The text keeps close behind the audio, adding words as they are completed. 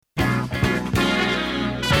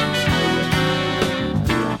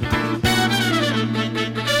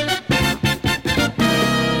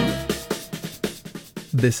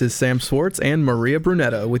This is Sam Swartz and Maria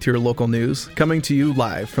Brunetta with your local news, coming to you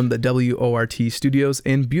live from the WORT studios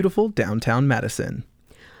in beautiful downtown Madison.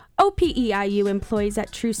 OPEIU employees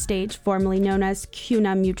at True Stage, formerly known as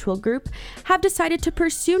CUNA Mutual Group, have decided to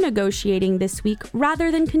pursue negotiating this week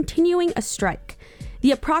rather than continuing a strike.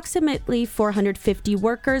 The approximately 450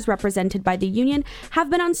 workers represented by the union have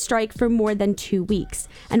been on strike for more than 2 weeks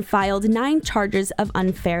and filed 9 charges of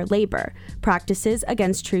unfair labor practices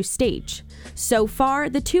against True Stage. So far,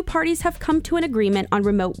 the two parties have come to an agreement on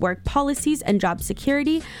remote work policies and job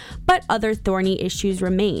security, but other thorny issues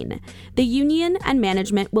remain. The union and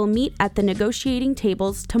management will meet at the negotiating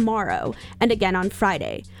tables tomorrow and again on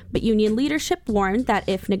Friday, but union leadership warned that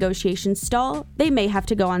if negotiations stall, they may have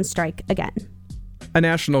to go on strike again. A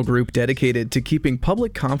national group dedicated to keeping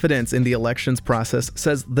public confidence in the elections process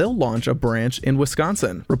says they'll launch a branch in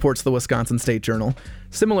Wisconsin, reports the Wisconsin State Journal.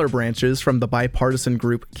 Similar branches from the bipartisan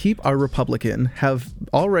group Keep Our Republican have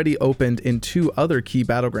already opened in 2 other key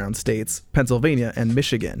battleground states, Pennsylvania and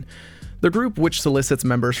Michigan. The group, which solicits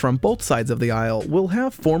members from both sides of the aisle, will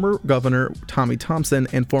have former Governor Tommy Thompson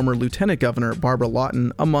and former Lieutenant Governor Barbara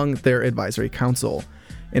Lawton among their advisory council.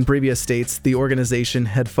 In previous states, the organization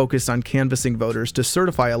had focused on canvassing voters to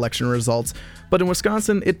certify election results, but in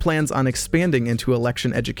Wisconsin, it plans on expanding into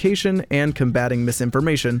election education and combating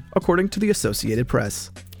misinformation, according to the Associated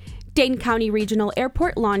Press. Dane County Regional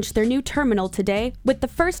Airport launched their new terminal today, with the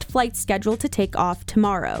first flight scheduled to take off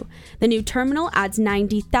tomorrow. The new terminal adds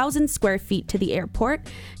 90,000 square feet to the airport.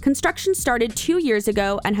 Construction started 2 years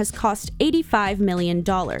ago and has cost $85 million.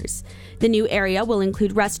 The new area will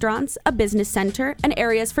include restaurants, a business center, and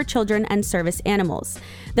areas for children and service animals.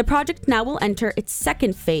 The project now will enter its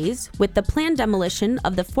second phase with the planned demolition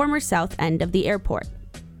of the former south end of the airport.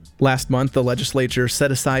 Last month, the legislature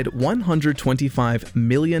set aside $125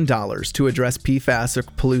 million to address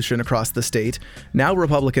PFAS pollution across the state. Now,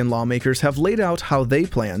 Republican lawmakers have laid out how they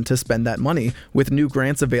plan to spend that money, with new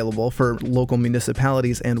grants available for local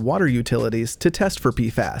municipalities and water utilities to test for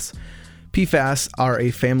PFAS. PFAS are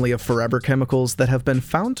a family of forever chemicals that have been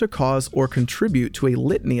found to cause or contribute to a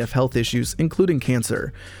litany of health issues, including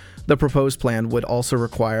cancer. The proposed plan would also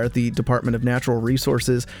require the Department of Natural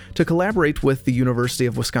Resources to collaborate with the University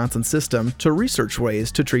of Wisconsin system to research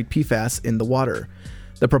ways to treat PFAS in the water.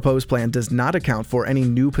 The proposed plan does not account for any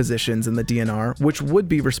new positions in the DNR, which would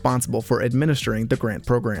be responsible for administering the grant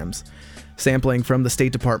programs. Sampling from the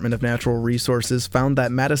State Department of Natural Resources found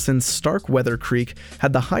that Madison's Starkweather Creek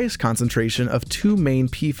had the highest concentration of 2 main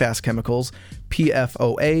PFAS chemicals,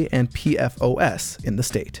 PFOA and PFOS, in the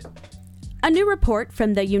state. A new report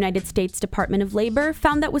from the United States Department of Labor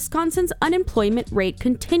found that Wisconsin's unemployment rate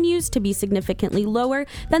continues to be significantly lower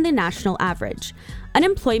than the national average.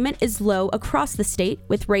 Unemployment is low across the state,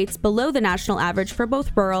 with rates below the national average for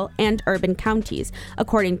both rural and urban counties,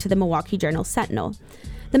 according to the Milwaukee Journal-Sentinel.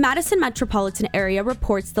 The Madison metropolitan area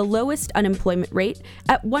reports the lowest unemployment rate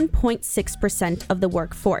at 1.6% of the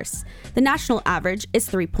workforce. The national average is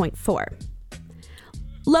 3.4%.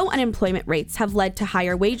 Low unemployment rates have led to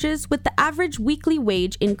higher wages, with the average weekly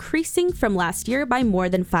wage increasing from last year by more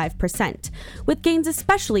than 5%, with gains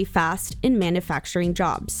especially fast in manufacturing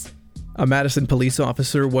jobs. A Madison police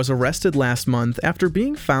officer was arrested last month after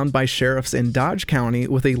being found by sheriffs in Dodge County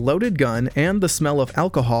with a loaded gun and the smell of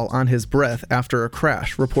alcohol on his breath after a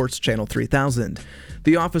crash, reports Channel 3000.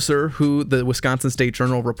 The officer, who the Wisconsin State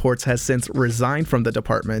Journal reports has since resigned from the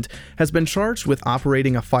department, has been charged with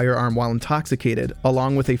operating a firearm while intoxicated,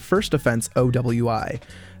 along with a first offense OWI.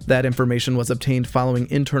 That information was obtained following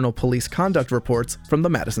internal police conduct reports from the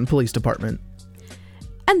Madison Police Department.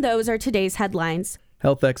 And those are today's headlines.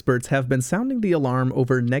 Health experts have been sounding the alarm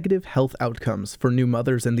over negative health outcomes for new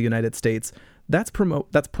mothers in the United States. That's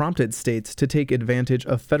prompted states to take advantage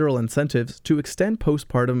of federal incentives to extend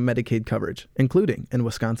postpartum Medicaid coverage, including in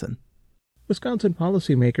Wisconsin. Wisconsin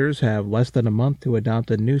policymakers have less than a month to adopt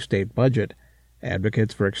a new state budget.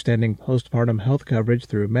 Advocates for extending postpartum health coverage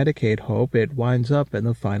through Medicaid hope it winds up in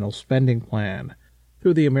the final spending plan.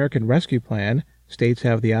 Through the American Rescue Plan, states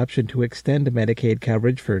have the option to extend Medicaid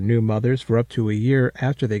coverage for new mothers for up to a year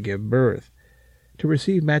after they give birth. To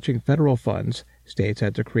receive matching federal funds, states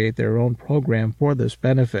had to create their own program for this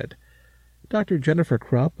benefit. Dr. Jennifer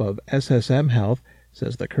Krupp of SSM Health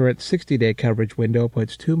says the current 60-day coverage window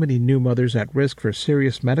puts too many new mothers at risk for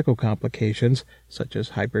serious medical complications, such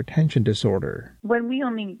as hypertension disorder. When we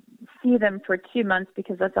only see them for 2 months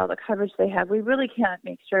because that's all the coverage they have, we really can't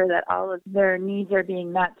make sure that all of their needs are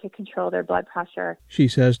being met to control their blood pressure. She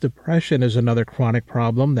says depression is another chronic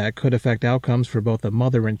problem that could affect outcomes for both the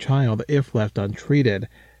mother and child if left untreated.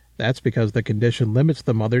 That's because the condition limits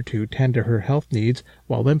the mother to tend to her health needs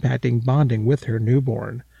while impacting bonding with her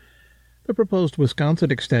newborn. The proposed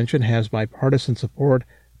Wisconsin extension has bipartisan support,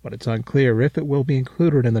 but it's unclear if it will be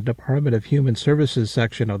included in the Department of Human Services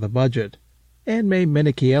section of the budget. Ann May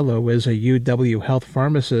Minichiello is a UW Health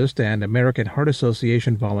pharmacist and American Heart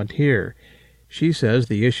Association volunteer. She says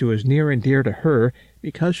the issue is near and dear to her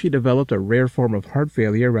because she developed a rare form of heart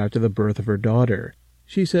failure after the birth of her daughter.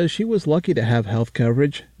 She says she was lucky to have health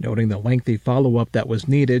coverage, noting the lengthy follow-up that was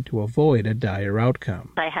needed to avoid a dire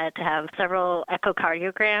outcome. I had to have several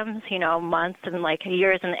echocardiograms, months and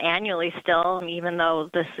years and annually still, even though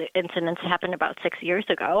this incident happened about 6 years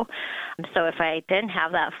ago. So if I didn't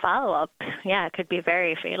have that follow-up, it could be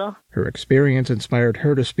very fatal. Her experience inspired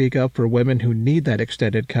her to speak up for women who need that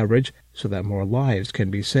extended coverage so that more lives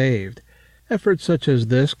can be saved. Efforts such as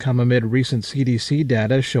this come amid recent CDC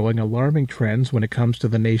data showing alarming trends when it comes to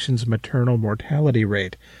the nation's maternal mortality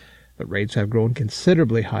rate. The rates have grown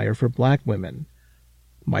considerably higher for black women.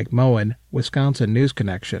 Mike Moen, Wisconsin News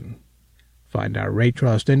Connection. Find our rate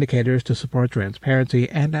trust indicators to support transparency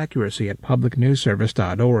and accuracy at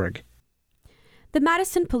publicnewsservice.org. The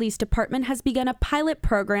Madison Police Department has begun a pilot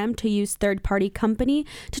program to use third-party company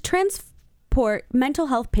to transport mental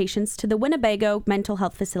health patients to the Winnebago Mental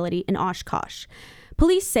Health Facility in Oshkosh.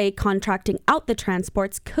 Police say contracting out the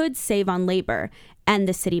transports could save on labor and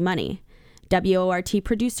the city money. WORT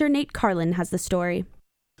producer Nate Carlin has the story.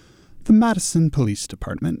 The Madison Police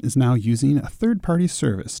Department is now using a third-party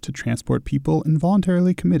service to transport people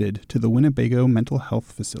involuntarily committed to the Winnebago Mental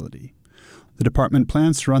Health Facility. The department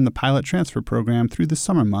plans to run the pilot transfer program through the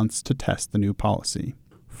summer months to test the new policy.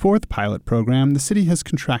 For the pilot program, the city has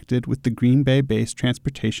contracted with the Green Bay-based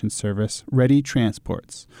transportation service Ready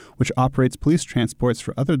Transports, which operates police transports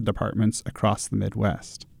for other departments across the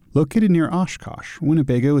Midwest. Located near Oshkosh,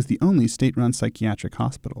 Winnebago is the only state-run psychiatric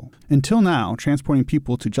hospital. Until now, transporting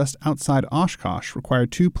people to just outside Oshkosh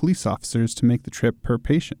required 2 police officers to make the trip per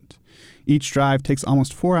patient. Each drive takes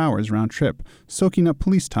almost 4 hours round trip, soaking up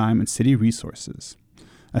police time and city resources.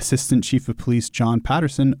 Assistant Chief of Police John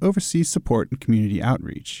Patterson oversees support and community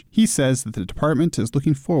outreach. He says that the department is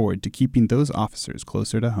looking forward to keeping those officers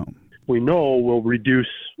closer to home. We know we'll reduce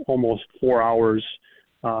almost 4 hours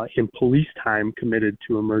in police time committed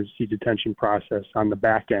to emergency detention process on the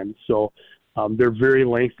back end. So they're very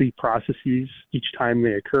lengthy processes each time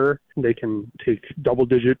they occur. They can take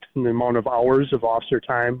double-digit in the amount of hours of officer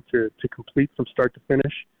time to complete from start to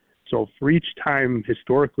finish. So for each time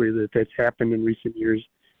historically that's happened in recent years,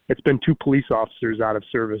 it's been 2 police officers out of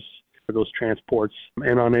service for those transports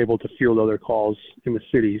and unable to field other calls in the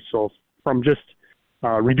city. So from just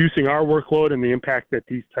reducing our workload and the impact that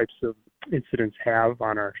these types of incidents have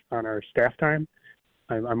on our staff time,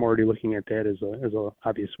 I'm already looking at that as a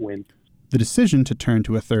obvious win. The decision to turn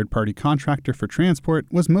to a third-party contractor for transport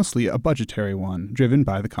was mostly a budgetary one, driven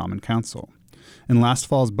by the Common Council. In last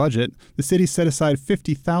fall's budget, the city set aside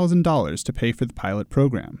 $50,000 to pay for the pilot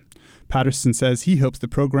program. Patterson says he hopes the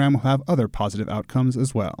program will have other positive outcomes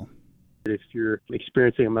as well. If you're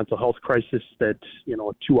experiencing a mental health crisis, that a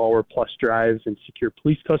 2-hour plus drive in secure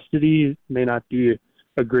police custody may not be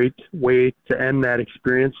a great way to end that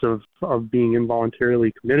experience of being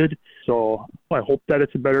involuntarily committed. So I hope that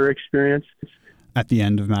it's a better experience. At the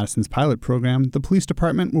end of Madison's pilot program, the police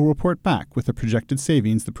department will report back with the projected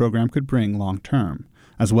savings the program could bring long term,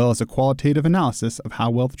 as well as a qualitative analysis of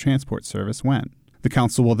how well the transport service went. The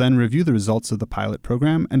council will then review the results of the pilot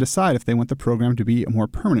program and decide if they want the program to be a more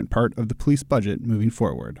permanent part of the police budget moving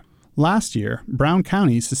forward. Last year, Brown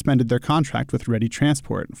County suspended their contract with Ready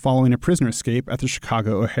Transport following a prisoner escape at the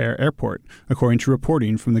Chicago O'Hare Airport, according to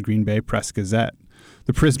reporting from the Green Bay Press-Gazette.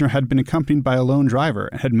 The prisoner had been accompanied by a lone driver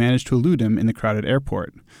and had managed to elude him in the crowded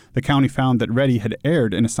airport. The county found that Ready had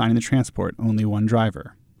erred in assigning the transport only one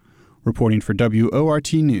driver. Reporting for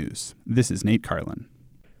WORT News, this is Nate Carlin.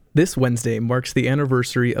 This Wednesday marks the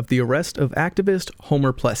anniversary of the arrest of activist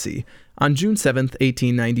Homer Plessy. On June 7,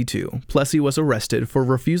 1892, Plessy was arrested for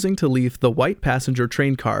refusing to leave the white passenger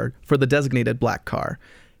train car for the designated black car.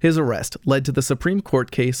 His arrest led to the Supreme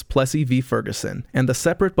Court case Plessy v. Ferguson and the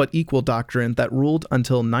separate but equal doctrine that ruled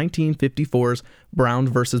until 1954's Brown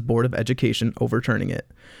v. Board of Education overturning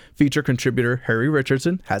it. Feature contributor Harry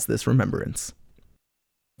Richardson has this remembrance.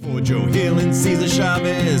 For Joe Hill and Cesar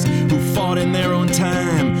Chavez, who fought in their own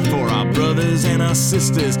time. For our brothers and our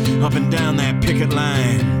sisters up and down that picket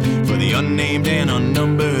line. For the unnamed and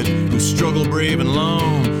unnumbered, who struggle brave and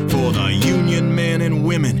long. For the union men and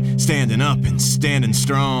women standing up and standing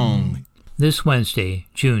strong. This Wednesday,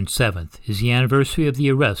 June 7th, is the anniversary of the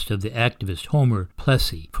arrest of the activist Homer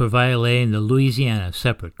Plessy for violating the Louisiana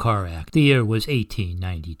Separate Car Act. The year was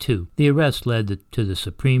 1892. The arrest led to the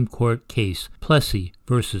Supreme Court case Plessy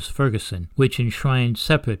versus Ferguson, which enshrined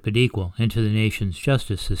separate but equal into the nation's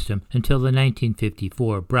justice system until the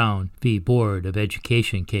 1954 Brown v. Board of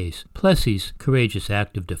Education case. Plessy's courageous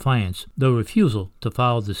act of defiance, though refusal to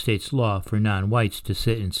follow the state's law for non-whites to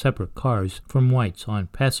sit in separate cars from whites on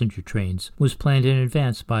passenger trains, was planned in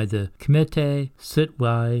advance by the Comité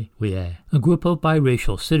Citoyen, a group of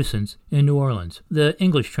biracial citizens in New Orleans. The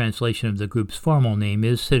English translation of the group's formal name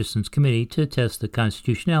is Citizens Committee to Test the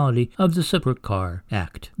Constitutionality of the Separate Car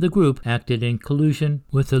Act. The group acted in collusion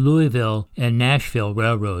with the Louisville and Nashville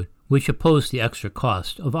Railroad, which opposed the extra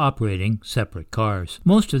cost of operating separate cars.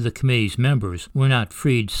 Most of the committee's members were not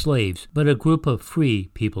freed slaves, but a group of free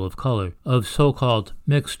people of color, of so-called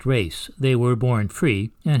mixed race. They were born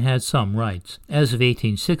free and had some rights. As of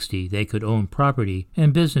 1860, they could own property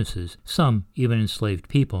and businesses, some even enslaved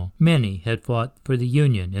people. Many had fought for the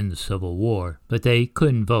Union in the Civil War, but they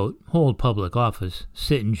couldn't vote, hold public office,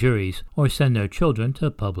 sit in juries, or send their children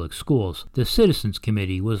to public schools. The Citizens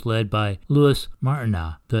Committee was led by Louis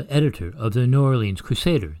Martineau, the editor of the New Orleans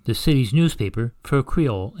Crusader, the city's newspaper for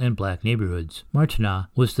Creole and black neighborhoods. Martineau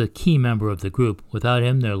was the key member of the group. Without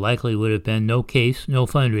him, there likely would have been no case, no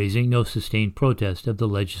fundraising, no sustained protest of the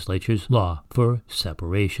legislature's law for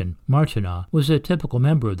separation. Martineau was a typical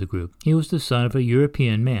member of the group. He was the son of a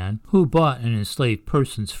European man who bought an enslaved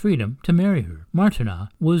person's freedom to marry her. Martineau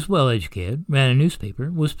was well educated, ran a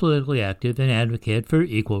newspaper, was politically active, and advocated for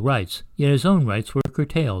equal rights, yet his own rights were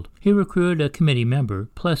curtailed. He recruited a committee member,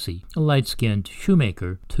 Plessy, a light-skinned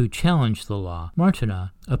shoemaker, to challenge the law. Martineau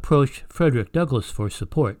approached Frederick Douglass for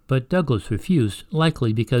support, but Douglass refused,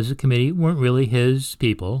 likely because the committee weren't really his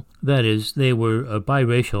people. That is, they were a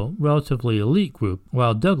biracial, relatively elite group,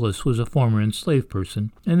 while Douglass was a former enslaved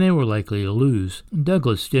person, and they were likely to lose.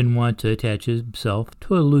 Douglass didn't want to attach himself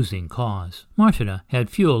to a losing cause. Martineau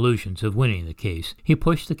had few illusions of winning the case. He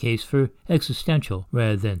pushed the case for existential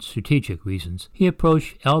rather than strategic reasons. He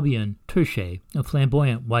approached Albion Turchet, a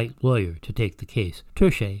flamboyant white lawyer, to take the case.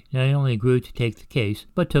 Turchet not only agreed to take the case,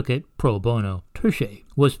 but took it pro bono. Turchet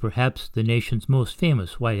was perhaps the nation's most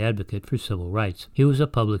famous white advocate for civil rights. He was a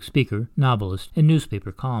public speaker, novelist, and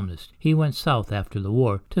newspaper columnist. He went south after the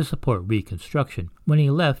war to support Reconstruction. When he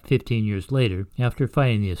left 15 years later, after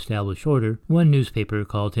fighting the established order, one newspaper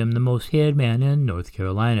called him the most hated man in North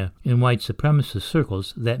Carolina. In white supremacist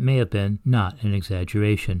circles, that may have been not an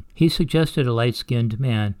exaggeration. He suggested a light-skinned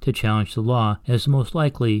man to challenge the law as the most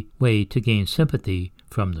likely way to gain sympathy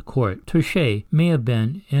from the court. Turchet may have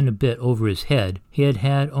been in a bit over his head. He had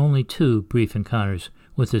had only 2 brief encounters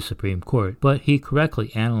with the Supreme Court, but he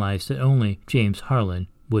correctly analyzed that only James Harlan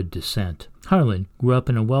would dissent. Harlan grew up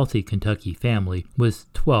in a wealthy Kentucky family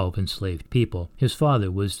with 12 enslaved people. His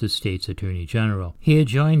father was the state's attorney general. He had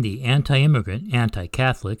joined the anti-immigrant,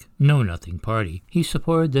 anti-Catholic, Know-Nothing Party. He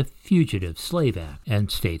supported the Fugitive Slave Act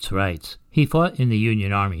and states' rights. He fought in the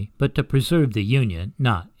Union Army, but to preserve the Union,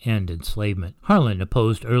 not end enslavement. Harlan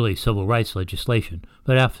opposed early civil rights legislation,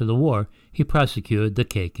 but after the war, he prosecuted the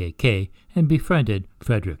KKK and befriended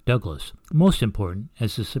Frederick Douglass. Most important,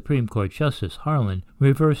 as the Supreme Court Justice, Harlan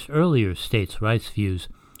reversed earlier states' rights views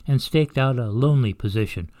and staked out a lonely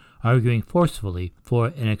position, arguing forcefully for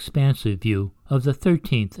an expansive view of the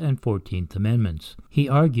 13th and 14th Amendments. He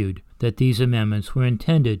argued that these amendments were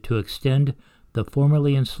intended to extend the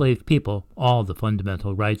formerly enslaved people all the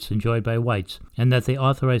fundamental rights enjoyed by whites, and that they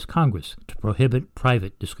authorized Congress to prohibit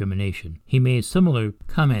private discrimination. He made similar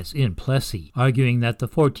comments in Plessy, arguing that the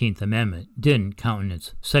 14th Amendment didn't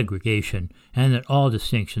countenance segregation and that all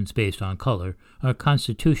distinctions based on color are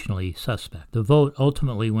constitutionally suspect. The vote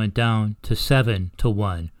ultimately went down to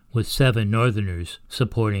 7-1, with 7 Northerners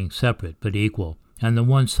supporting separate but equal, and the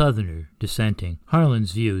 1 Southerner dissenting.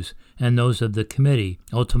 Harlan's views and those of the committee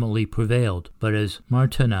ultimately prevailed, but as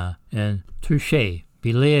Martineau and Turchet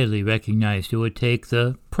belatedly recognized, it would take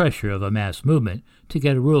the pressure of a mass movement to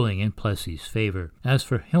get a ruling in Plessy's favor. As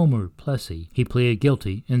for Homer Plessy, he pleaded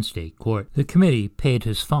guilty in state court. The committee paid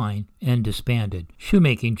his fine and disbanded.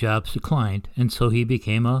 Shoemaking jobs declined, and so he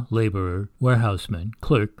became a laborer, warehouseman,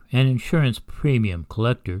 clerk, and insurance premium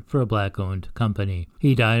collector for a black-owned company.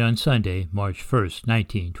 He died on Sunday, March 1st,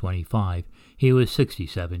 1925. He was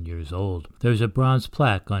 67 years old. There's a bronze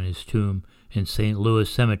plaque on his tomb in St. Louis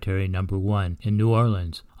Cemetery No. 1 in New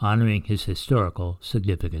Orleans, honoring his historical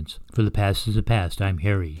significance. For the Past is the Past, I'm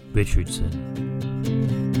Harry Richardson.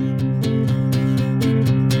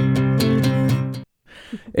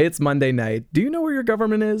 It's Monday night. Do you know where your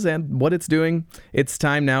government is and what it's doing? It's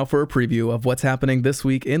time now for a preview of what's happening this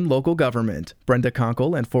week in local government. Brenda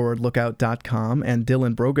Conkle and ForwardLookout.com and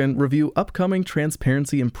Dylan Brogan review upcoming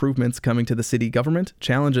transparency improvements coming to the city government,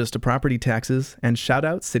 challenges to property taxes, and shout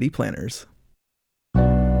out city planners.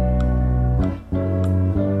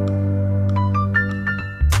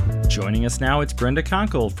 Joining us now, it's Brenda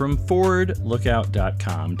Conkle from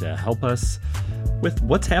ForwardLookout.com to help us with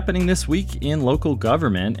what's happening this week in local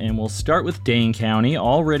government. And we'll start with Dane County,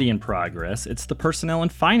 already in progress. It's the Personnel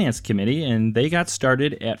and Finance Committee, and they got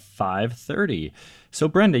started at 5:30. So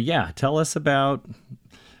Brenda, tell us about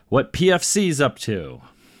what PFC's up to.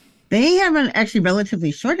 They have an actually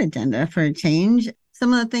relatively short agenda for a change.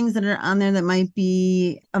 Some of the things that are on there that might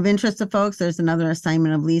be of interest to folks, there's another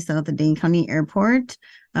assignment of lease out at the Dane County Airport.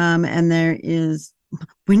 And there is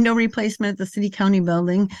window replacement at the City County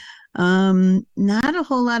building. Not a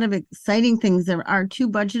whole lot of exciting things. There are 2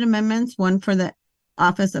 budget amendments, one for the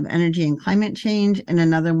Office of Energy and Climate Change and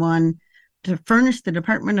another one to furnish the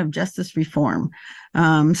Department of Justice Reform.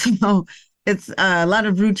 So it's a lot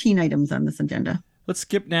of routine items on this agenda. Let's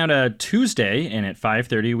skip now to Tuesday, and at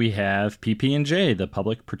 5:30 we have PP&J, the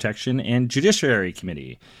Public Protection and Judiciary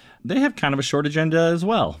Committee. They have kind of a short agenda as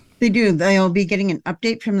well. They do. They'll be getting an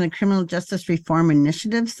update from the Criminal Justice Reform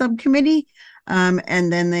Initiative Subcommittee.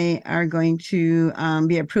 And then they are going to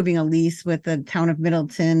be approving a lease with the town of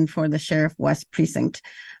Middleton for the Sheriff West Precinct.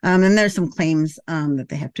 And there's some claims that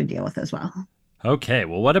they have to deal with as well. Okay,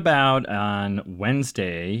 well, what about on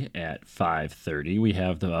Wednesday at 5:30? We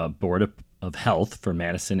have the Board of Health for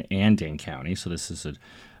Madison and Dane County. So this is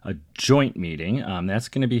a joint meeting. That's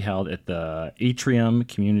going to be held at the Atrium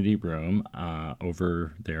Community Room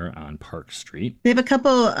over there on Park Street. They have a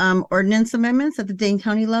couple ordinance amendments at the Dane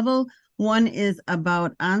County level. One is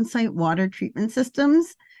about on-site water treatment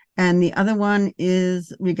systems, and the other one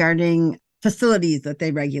is regarding facilities that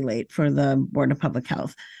they regulate for the Board of Public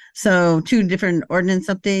Health. So 2 different ordinance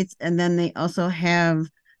updates, and then they also have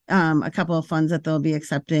a couple of funds that they'll be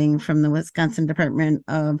accepting from the Wisconsin Department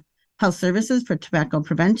of Health Services for tobacco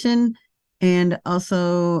prevention. And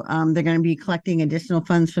also they're going to be collecting additional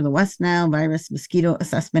funds for the West Nile virus mosquito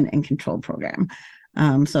assessment and control program.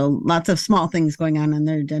 So lots of small things going on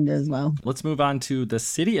their agenda as well. Let's move on to the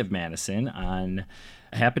City of Madison. On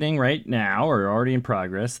happening right now or already in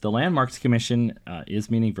progress, the Landmarks Commission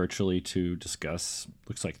is meeting virtually to discuss,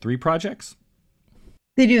 looks like 3 projects.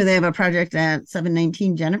 They do. They have a project at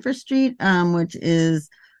 719 Jennifer Street, which is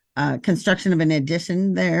construction of an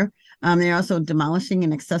addition there. They're also demolishing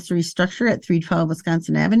an accessory structure at 312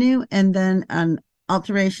 Wisconsin Avenue, and then an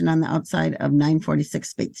alteration on the outside of 946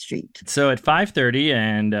 Speight Street. So at 5:30,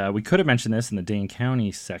 and we could have mentioned this in the Dane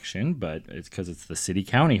County section, but it's because it's the City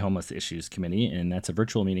County Homeless Issues Committee, and that's a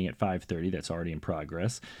virtual meeting at 5:30 that's already in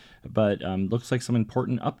progress. But looks like some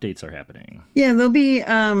important updates are happening. Yeah, they'll be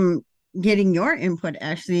getting your input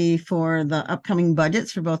actually for the upcoming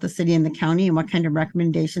budgets for both the city and the county and what kind of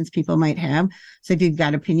recommendations people might have. So if you've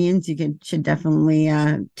got opinions, you should definitely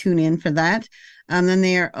tune in for that. Then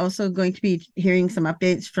they are also going to be hearing some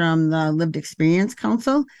updates from the Lived Experience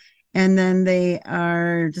Council. And then they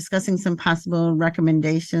are discussing some possible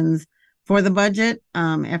recommendations for the budget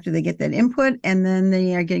after they get that input. And then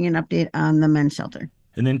they are getting an update on the men's shelter.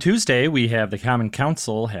 And then Tuesday, we have the Common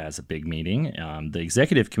Council has a big meeting. The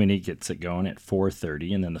Executive Committee gets it going at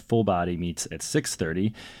 4:30, and then the full body meets at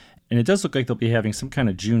 6:30. And it does look like they'll be having some kind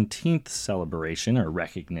of Juneteenth celebration or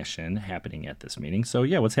recognition happening at this meeting. So,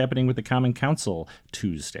 what's happening with the Common Council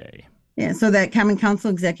Tuesday? Yeah, so that Common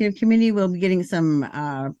Council Executive Committee will be getting some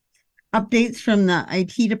updates from the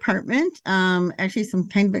IT department. Actually, some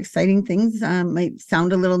kind of exciting things. Might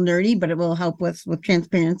sound a little nerdy, but it will help with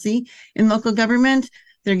transparency in local government.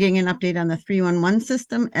 They're getting an update on the 311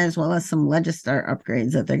 system, as well as some Legistar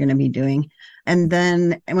upgrades that they're going to be doing. And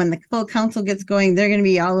then when the full council gets going, they're going to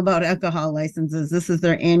be all about alcohol licenses. This is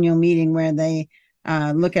their annual meeting where they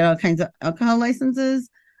look at all kinds of alcohol licenses.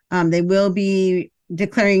 They will be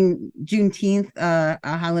declaring Juneteenth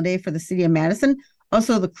a holiday for the city of Madison.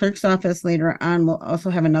 Also, the clerk's office later on will also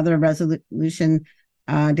have another resolution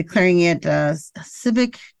declaring it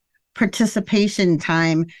civic participation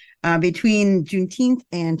time between Juneteenth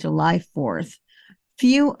and July 4th.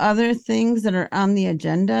 Few other things that are on the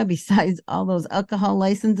agenda besides all those alcohol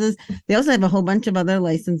licenses. They also have a whole bunch of other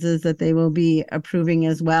licenses that they will be approving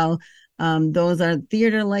as well. Those are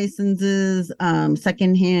theater licenses,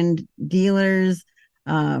 secondhand dealers,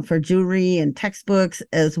 for jewelry and textbooks,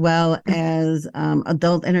 as well as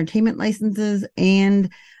adult entertainment licenses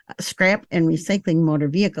and scrap and recycling motor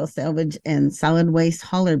vehicle salvage and solid waste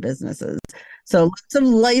hauler businesses. So lots of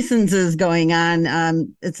licenses going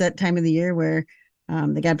on. It's that time of the year where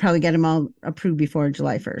they got probably get them all approved before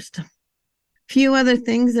July 1st. Few other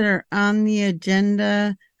things that are on the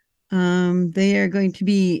agenda. They are going to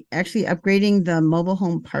be actually upgrading the mobile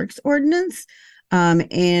home parks ordinance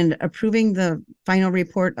and approving the final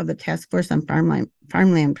report of the task force on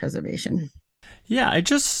farmland preservation. Yeah, I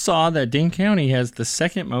just saw that Dane County has the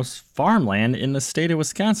second most farmland in the state of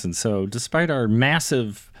Wisconsin. So despite our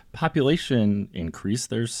massive population increase,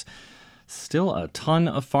 there's still a ton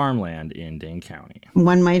of farmland in Dane County.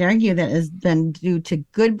 One might argue that has been due to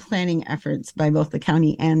good planning efforts by both the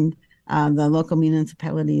county and the local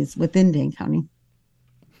municipalities within Dane County.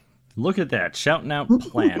 Look at that, shouting out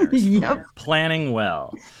planners. Yep. Planning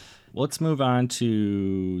well. Let's move on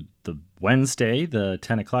to the Wednesday, the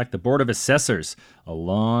 10 o'clock, the Board of Assessors. A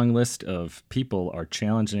long list of people are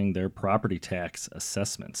challenging their property tax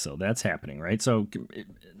assessments. So that's happening, right? So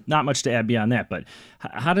not much to add beyond that, but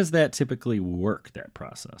how does that typically work, that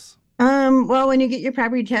process? Well, when you get your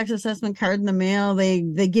property tax assessment card in the mail, they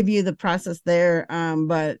give you the process there,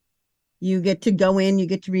 but you get to go in, you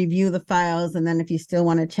get to review the files, and then if you still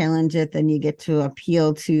want to challenge it, then you get to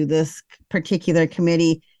appeal to this particular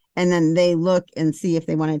committee, and then they look and see if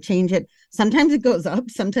they want to change it. Sometimes it goes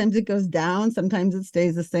up, sometimes it goes down, sometimes it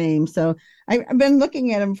stays the same. So I've been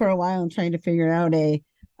looking at them for a while and trying to figure out a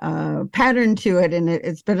pattern to it, and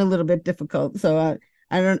it's been a little bit difficult. So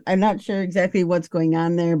I'm not sure exactly what's going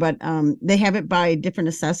on there, but they have it by different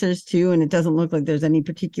assessors too, and it doesn't look like there's any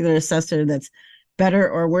particular assessor that's better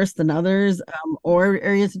or worse than others, or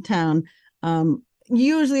areas of town.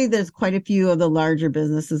 Usually there's quite a few of the larger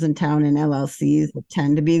businesses in town and LLCs that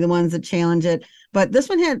tend to be the ones that challenge it. But this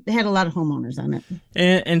one had a lot of homeowners on it.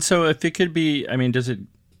 And so if it could be, I mean,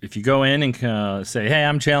 if you go in and say, hey,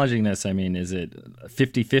 I'm challenging this, I mean, is it a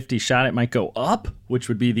 50-50 shot it might go up, which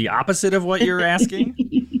would be the opposite of what you're asking?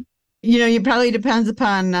 It probably depends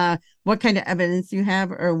upon what kind of evidence you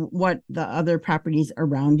have or what the other properties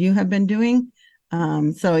around you have been doing.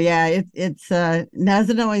 So yeah, it's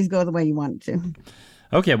doesn't always go the way you want it to.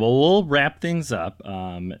 Okay, well, we'll wrap things up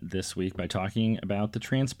this week by talking about the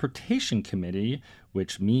Transportation Committee,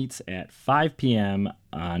 which meets at 5 p.m.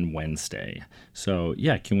 on Wednesday. So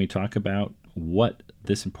yeah, can we talk about what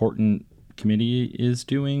this important committee is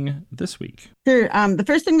doing this week? Sure. The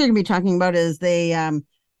first thing they're going to be talking about is they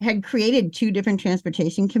had created two different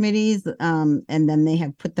transportation committees, and then they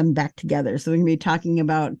have put them back together. So they're going to be talking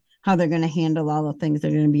about how they're going to handle all the things that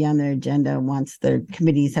are going to be on their agenda once their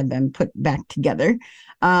committees have been put back together.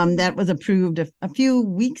 That was approved a few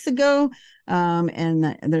weeks ago,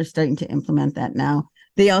 and they're starting to implement that now.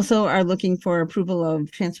 They also are looking for approval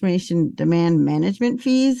of transformation demand management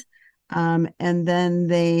fees. And then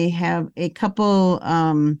they have a couple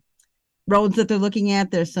roads that they're looking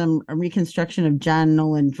at. There's some reconstruction of John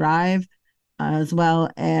Nolan Drive, as well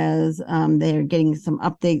as they're getting some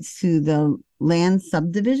updates to the land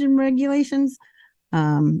subdivision regulations.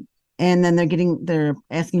 And then they're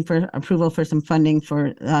asking for approval for some funding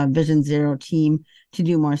for Vision Zero team to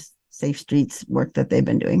do more safe streets work that they've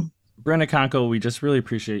been doing. Brenda Conkle, we just really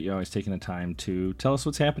appreciate you always taking the time to tell us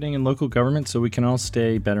what's happening in local government so we can all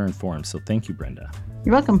stay better informed. So thank you, Brenda.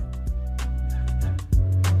 You're welcome.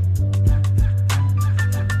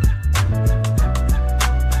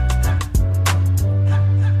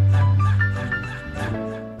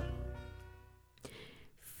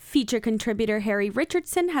 Feature contributor Harry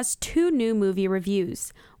Richardson has two new movie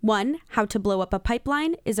reviews. One, How to Blow Up a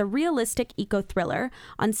Pipeline, is a realistic eco-thriller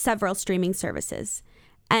on several streaming services.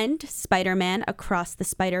 And Spider-Man Across the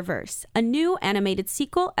Spider-Verse, a new animated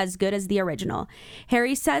sequel as good as the original.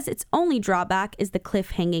 Harry says its only drawback is the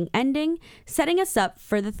cliffhanging ending, setting us up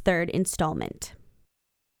for the third installment.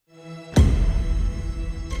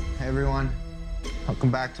 Hey everyone,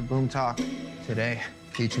 welcome back to Boom Talk. Today,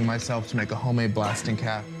 teaching myself to make a homemade blasting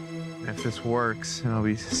cap. And if this works, it'll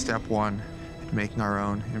be step one in making our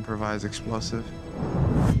own improvised explosive.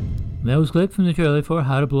 That was clip from the trailer for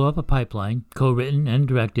How to Blow Up a Pipeline, co-written and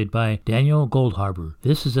directed by Daniel Goldhaber.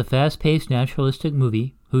 This is a fast-paced naturalistic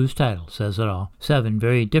movie whose title says it all. 7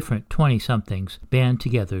 very different 20-somethings band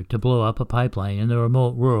together to blow up a pipeline in the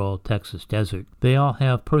remote rural Texas desert. They all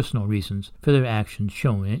have personal reasons for their actions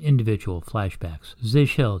shown in individual flashbacks.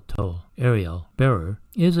 Zechel Toll, Ariel Bearer,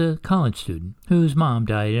 is a college student whose mom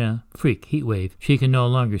died in a freak heat wave. She can no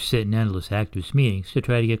longer sit in endless activist meetings to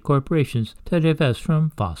try to get corporations to divest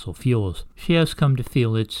from fossil fuels. She has come to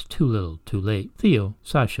feel it's too little too late. Theo,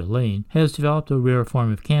 Sasha Lane, has developed a rare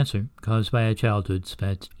form of cancer caused by a childhood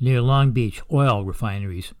spent near Long Beach oil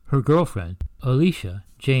refineries. Her girlfriend, Alicia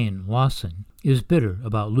Jane Lawson, is bitter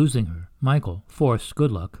about losing her. Michael, Forrest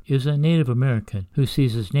Goodluck, is a Native American who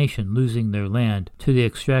sees his nation losing their land to the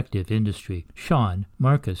extractive industry. Sean,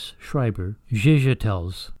 Marcus Schreiber,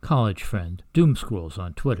 Zhizhatel's college friend, Doomscrolls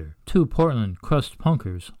on Twitter. Two Portland crust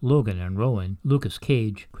punkers, Logan and Rowan, Lucas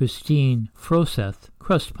Cage, Christine Froseth.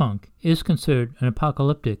 Crust punk is considered an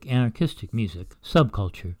apocalyptic anarchistic music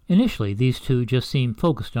subculture. Initially, these two just seem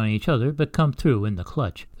focused on each other, but come through in the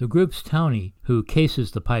clutch. The group's townie, who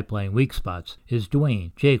cases the pipeline weak spots, is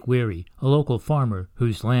Dwayne Jake Weary, a local farmer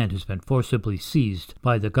whose land has been forcibly seized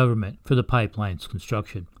by the government for the pipeline's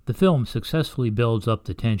construction. The film successfully builds up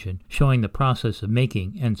the tension, showing the process of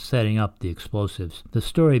making and setting up the explosives. The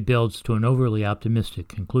story builds to an overly optimistic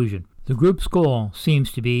conclusion. The group's goal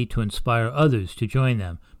seems to be to inspire others to join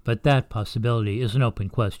them, but that possibility is an open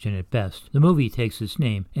question at best. The movie takes its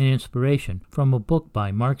name and inspiration from a book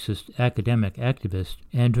by Marxist academic activist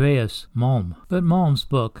Andreas Malm. But Malm's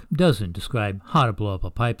book doesn't describe how to blow up a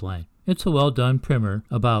pipeline. It's a well-done primer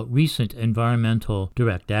about recent environmental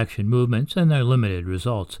direct action movements and their limited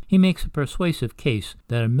results. He makes a persuasive case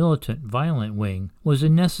that a militant, violent wing was a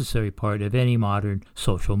necessary part of any modern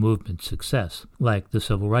social movement's success, like the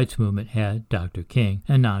civil rights movement had Dr. King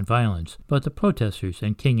and nonviolence, but the protesters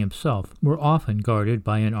and King himself were often guarded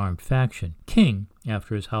by an armed faction. King,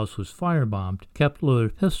 after his house was firebombed, kept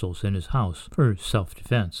loaded pistols in his house for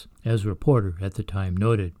self-defense. As a reporter at the time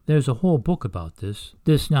noted, there's a whole book about this.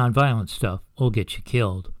 This nonviolent stuff will get you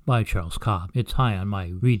killed, by Charles Cobb. It's high on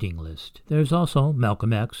my reading list. There's also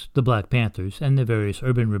Malcolm X, the Black Panthers, and the various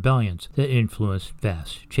urban rebellions that influenced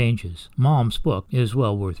vast changes. Malm's book is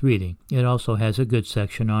well worth reading. It also has a good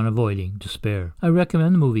section on avoiding despair. I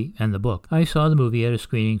recommend the movie and the book. I saw the movie at a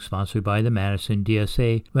screening sponsored by the Madison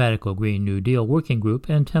DSA, Radical Green New Deal Working Group,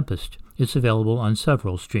 and Tempest. It's available on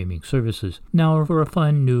several streaming services. Now for a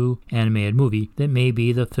fun, new, animated movie that may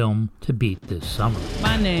be the film to beat this summer.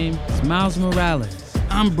 My name is Miles Morales.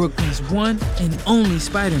 I'm Brooklyn's one and only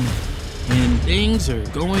Spider-Man, and things are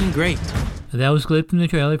going great. That was a clip from the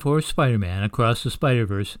trailer for Spider-Man Across the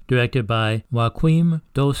Spider-Verse, directed by Joaquim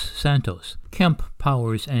dos Santos, Kemp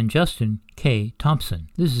Powers, and Justin K. Thompson.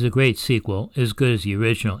 This is a great sequel, as good as the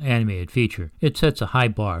original animated feature. It sets a high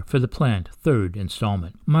bar for the planned third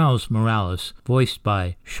installment. Miles Morales, voiced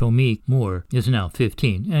by Shomeek Moore, is now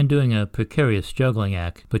 15 and doing a precarious juggling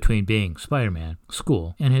act between being Spider-Man,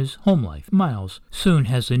 school, and his home life. Miles soon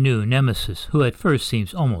has a new nemesis who at first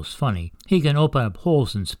seems almost funny. He can open up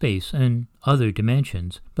holes in space and other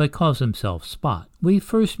dimensions, but calls himself Spot. We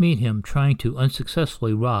first meet him trying to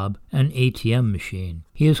unsuccessfully rob an ATM machine.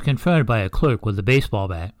 He is confronted by a clerk with a baseball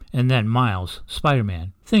bat, and then Miles,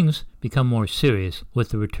 Spider-Man. Things become more serious with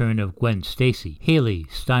the return of Gwen Stacy, Haley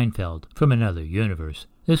Steinfeld, from another universe.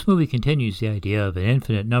 This movie continues the idea of an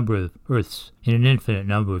infinite number of Earths in an infinite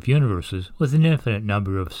number of universes with an infinite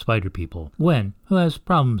number of spider people. Gwen, who has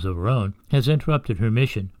problems of her own, has interrupted her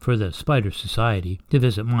mission for the Spider Society to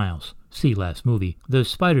visit Miles. See last movie. The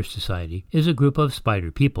Spider Society is a group of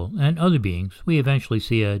spider people and other beings. We eventually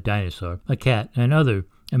see a dinosaur, a cat, and other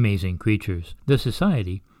amazing creatures. The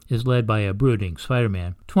Society is led by a brooding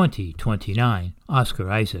Spider-Man, 2029,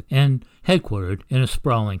 Oscar Isaac, and headquartered in a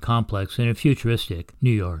sprawling complex in a futuristic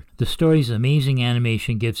New York. The story's amazing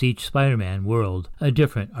animation gives each Spider-Man world a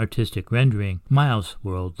different artistic rendering. Miles'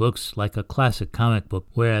 world looks like a classic comic book,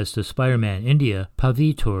 whereas the Spider-Man India,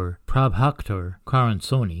 Pavitur Prabhakar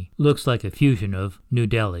Karansoni, looks like a fusion of New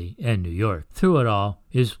Delhi and New York. Through it all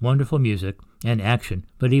is wonderful music and action,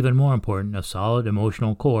 but even more important, a solid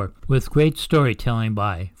emotional core, with great storytelling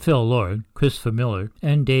by Phil Lord, Christopher Miller,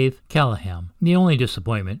 and Dave Callahan. The only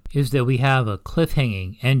disappointment is that we have a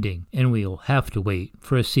cliffhanging ending, and we will have to wait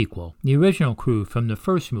for a sequel. The original crew from the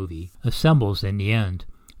first movie assembles in the end.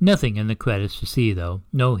 Nothing in the credits to see, though.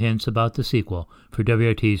 No hints about the sequel. For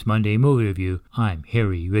WRT's Monday Movie Review, I'm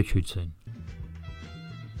Harry Richardson.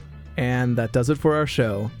 And that does it for our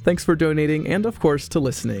show. Thanks for donating and, of course, to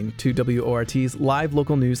listening to WORT's live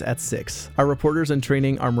local news at 6. Our reporters in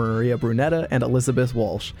training are Maria Brunetta and Elizabeth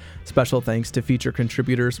Walsh. Special thanks to feature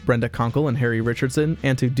contributors Brenda Conkle and Harry Richardson,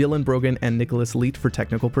 and to Dylan Brogan and Nicholas Leet for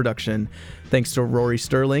technical production. Thanks to Rory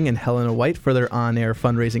Sterling and Helena White for their on-air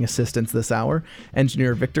fundraising assistance this hour.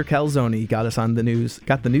 Engineer Victor Calzoni got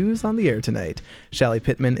the news on the air tonight. Shally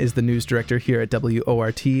Pittman is the news director here at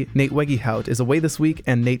WORT. Nate Wegehout is away this week,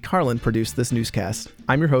 and Nate Carlin produced this newscast.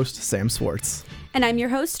 I'm your host, Sam Swartz. And I'm your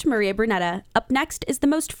host, Maria Brunetta. Up next is the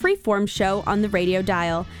most free-form show on the radio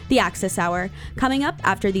dial, the Access Hour, coming up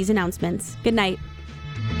after these announcements. Good night.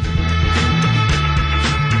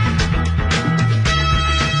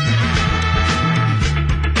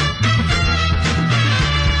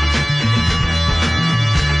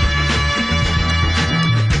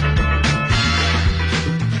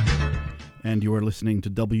 listening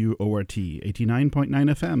to WORT 89.9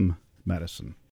 FM, Madison.